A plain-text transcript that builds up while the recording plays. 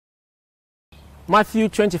Matthew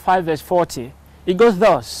 25 verse 40. It goes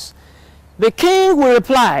thus. The king will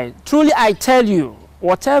reply, truly I tell you,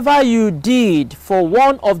 whatever you did for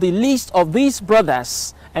one of the least of these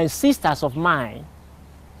brothers and sisters of mine,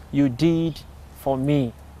 you did for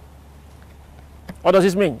me. What does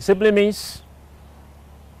this mean? It simply means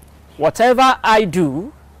whatever I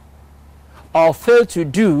do or fail to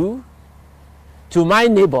do to my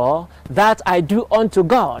neighbor, that I do unto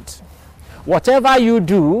God. Whatever you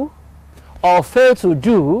do or fail to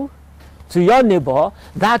do to your neighbor,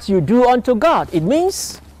 that you do unto God. It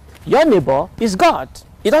means your neighbor is God.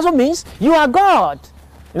 It also means you are God.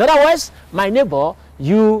 In other words, my neighbor,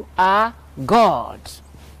 you are God.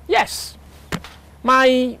 Yes.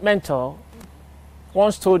 My mentor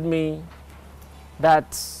once told me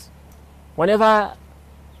that whenever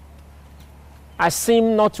I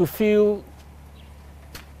seem not to feel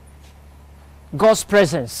God's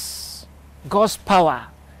presence, God's power,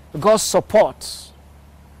 God's support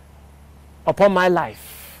upon my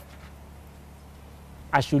life,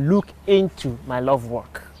 I should look into my love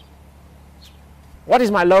work. What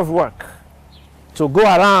is my love work? To go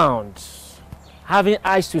around having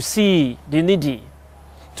eyes to see the needy,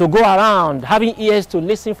 to go around having ears to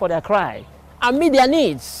listen for their cry and meet their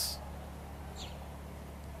needs.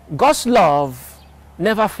 God's love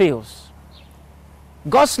never fails.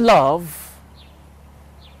 God's love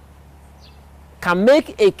can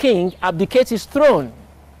make a king abdicate his throne.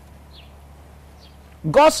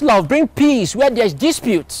 God's love brings peace where there's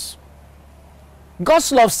disputes.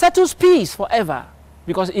 God's love settles peace forever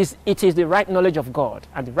because it is the right knowledge of God,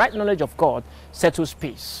 and the right knowledge of God settles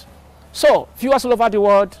peace. So, viewers all over the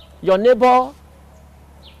world, your neighbors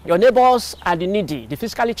are the needy, the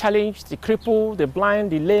physically challenged, the crippled, the blind,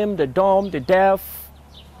 the lame, the dumb, the deaf,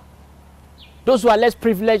 those who are less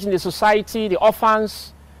privileged in the society, the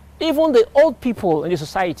orphans, even the old people in the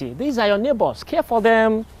society. These are your neighbors. Care for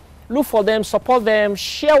them, look for them, support them,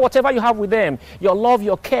 share whatever you have with them, your love,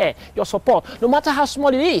 your care, your support, no matter how small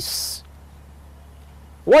it is.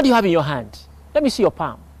 What do you have in your hand? Let me see your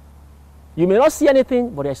palm. You may not see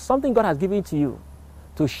anything, but there's something God has given to you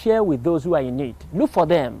to share with those who are in need. Look for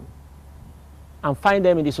them and find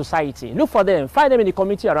them in the society. Look for them, find them in the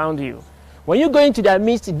community around you. When you go into their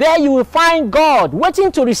midst, there you will find God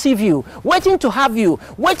waiting to receive you, waiting to have you,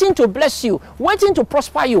 waiting to bless you, waiting to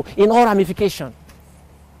prosper you in all ramifications.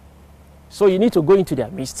 So you need to go into their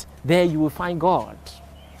midst. There you will find God.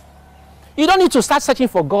 You don't need to start searching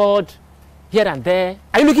for God here and there.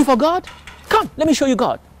 Are you looking for God? Come, let me show you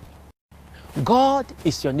God. God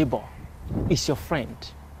is your neighbor, is your friend.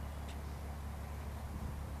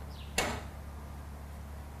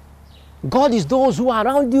 God is those who are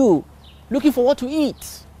around you looking for what to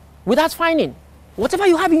eat without finding. Whatever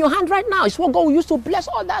you have in your hand right now is what God will use to bless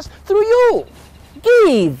others through you.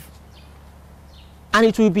 Give, and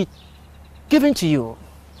it will be given to you.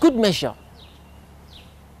 Good measure.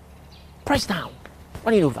 Press down,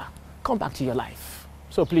 run it over, come back to your life.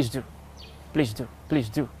 So please do. Please do, please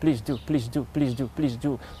do, please do, please do, please do, please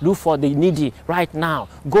do. Look for the needy right now.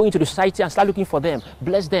 Go into the society and start looking for them.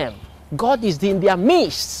 Bless them. God is in their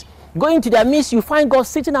midst. Go into their midst, you find God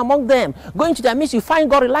sitting among them. Go into their midst, you find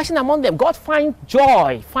God relaxing among them. God finds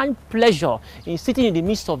joy, find pleasure in sitting in the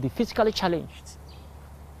midst of the physically challenged,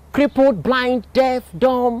 crippled, blind, deaf,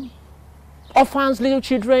 dumb, orphans, little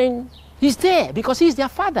children. He's there because he's their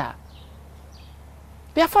father.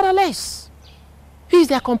 They are fatherless. He's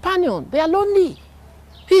their companion. They are lonely.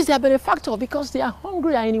 He's their benefactor because they are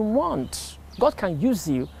hungry and in want. God can use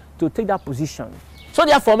you to take that position. So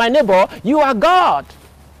therefore, my neighbor, you are God.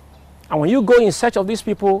 And when you go in search of these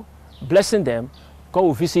people, blessing them, God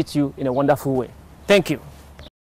will visit you in a wonderful way. Thank you.